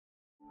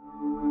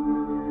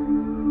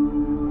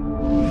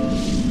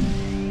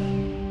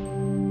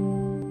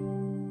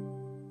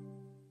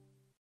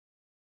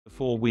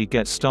Before we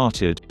get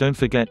started, don't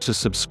forget to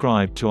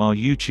subscribe to our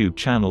YouTube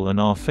channel and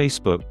our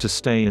Facebook to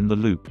stay in the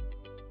loop.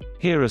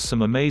 Here are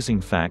some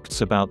amazing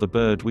facts about the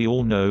bird we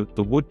all know,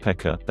 the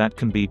woodpecker, that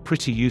can be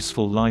pretty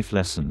useful life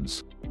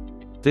lessons.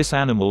 This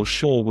animal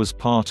sure was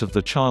part of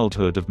the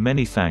childhood of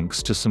many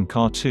thanks to some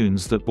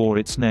cartoons that bore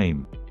its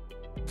name.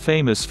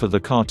 Famous for the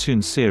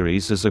cartoon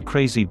series as a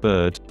crazy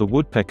bird, the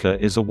woodpecker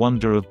is a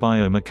wonder of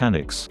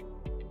biomechanics.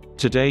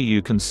 Today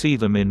you can see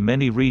them in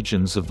many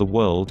regions of the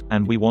world,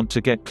 and we want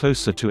to get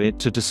closer to it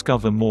to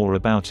discover more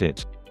about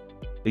it.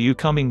 Are you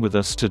coming with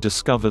us to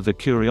discover the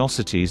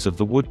curiosities of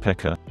the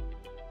woodpecker?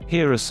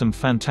 Here are some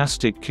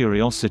fantastic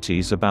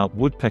curiosities about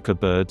woodpecker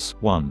birds.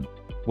 1.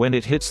 When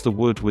it hits the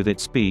wood with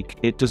its beak,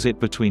 it does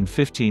it between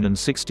 15 and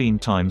 16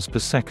 times per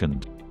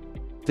second.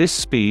 This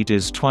speed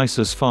is twice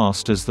as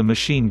fast as the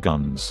machine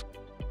guns.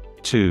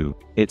 2.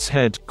 Its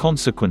head,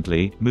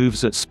 consequently,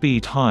 moves at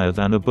speed higher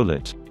than a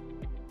bullet.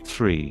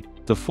 3.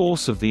 The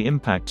force of the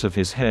impact of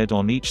his head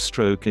on each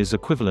stroke is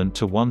equivalent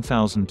to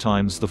 1,000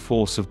 times the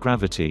force of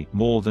gravity,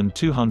 more than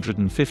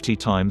 250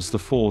 times the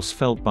force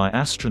felt by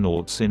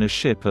astronauts in a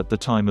ship at the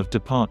time of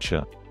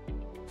departure.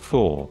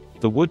 4.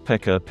 The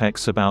woodpecker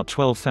pecks about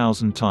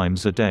 12,000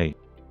 times a day.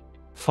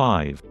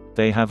 5.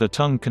 They have a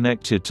tongue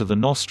connected to the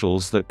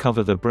nostrils that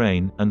cover the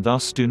brain, and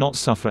thus do not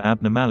suffer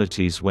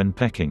abnormalities when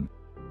pecking.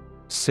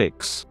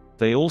 6.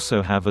 They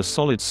also have a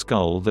solid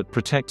skull that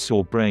protects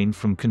your brain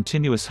from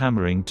continuous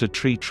hammering to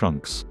tree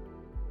trunks.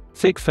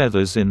 Thick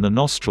feathers in the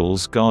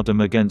nostrils guard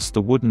them against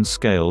the wooden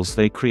scales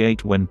they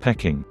create when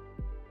pecking.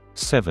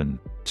 7.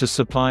 To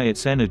supply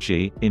its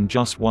energy, in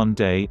just one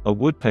day, a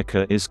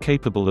woodpecker is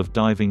capable of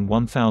diving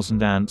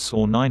 1,000 ants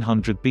or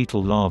 900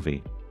 beetle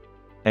larvae.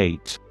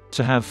 8.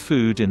 To have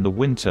food in the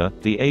winter,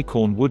 the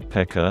acorn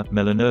woodpecker,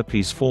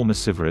 Melanerpes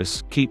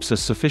formicivorus, keeps a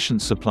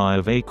sufficient supply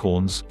of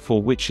acorns,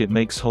 for which it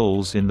makes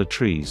holes in the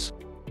trees.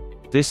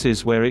 This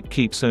is where it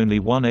keeps only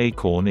one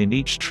acorn in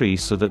each tree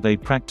so that they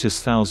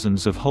practice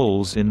thousands of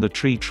holes in the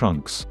tree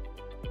trunks.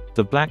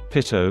 The black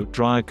pitto,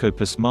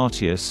 Dryocopus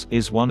martius,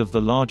 is one of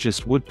the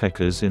largest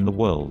woodpeckers in the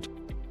world.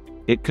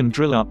 It can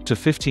drill up to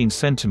 15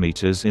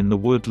 centimeters in the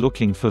wood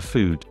looking for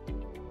food.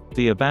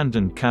 The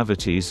abandoned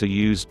cavities are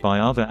used by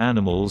other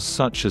animals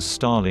such as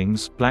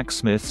starlings,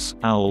 blacksmiths,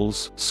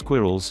 owls,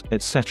 squirrels,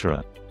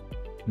 etc.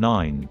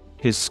 9.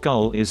 His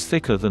skull is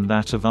thicker than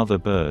that of other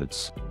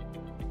birds.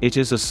 It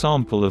is a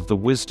sample of the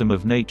wisdom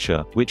of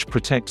nature, which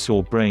protects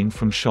your brain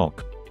from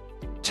shock.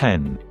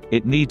 10.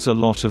 It needs a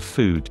lot of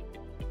food.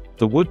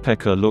 The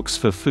woodpecker looks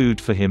for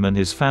food for him and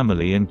his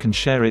family and can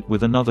share it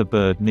with another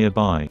bird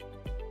nearby.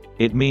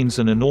 It means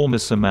an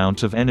enormous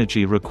amount of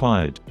energy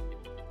required.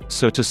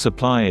 So to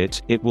supply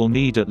it, it will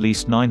need at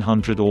least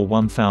 900 or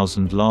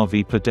 1,000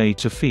 larvae per day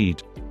to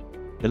feed.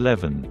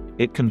 11.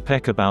 It can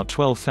peck about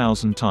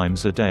 12,000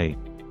 times a day.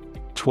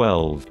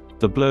 12.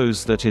 The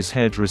blows that his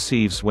head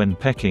receives when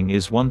pecking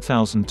is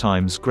 1,000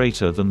 times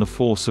greater than the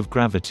force of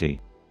gravity.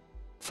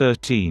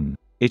 13.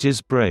 It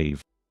is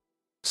brave.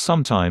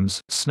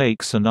 Sometimes,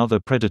 snakes and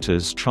other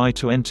predators try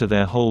to enter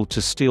their hole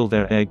to steal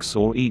their eggs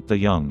or eat the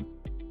young.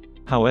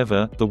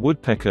 However, the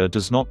woodpecker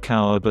does not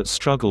cower but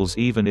struggles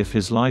even if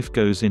his life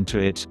goes into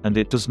it, and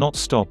it does not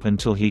stop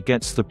until he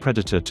gets the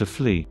predator to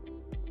flee.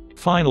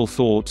 Final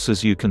thoughts.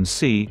 As you can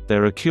see,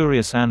 there are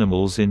curious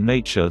animals in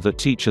nature that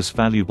teach us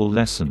valuable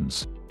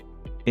lessons.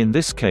 In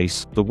this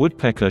case, the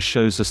woodpecker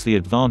shows us the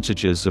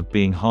advantages of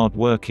being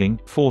hard-working,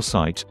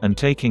 foresight, and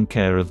taking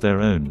care of their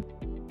own.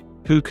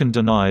 Who can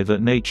deny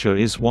that nature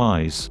is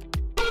wise?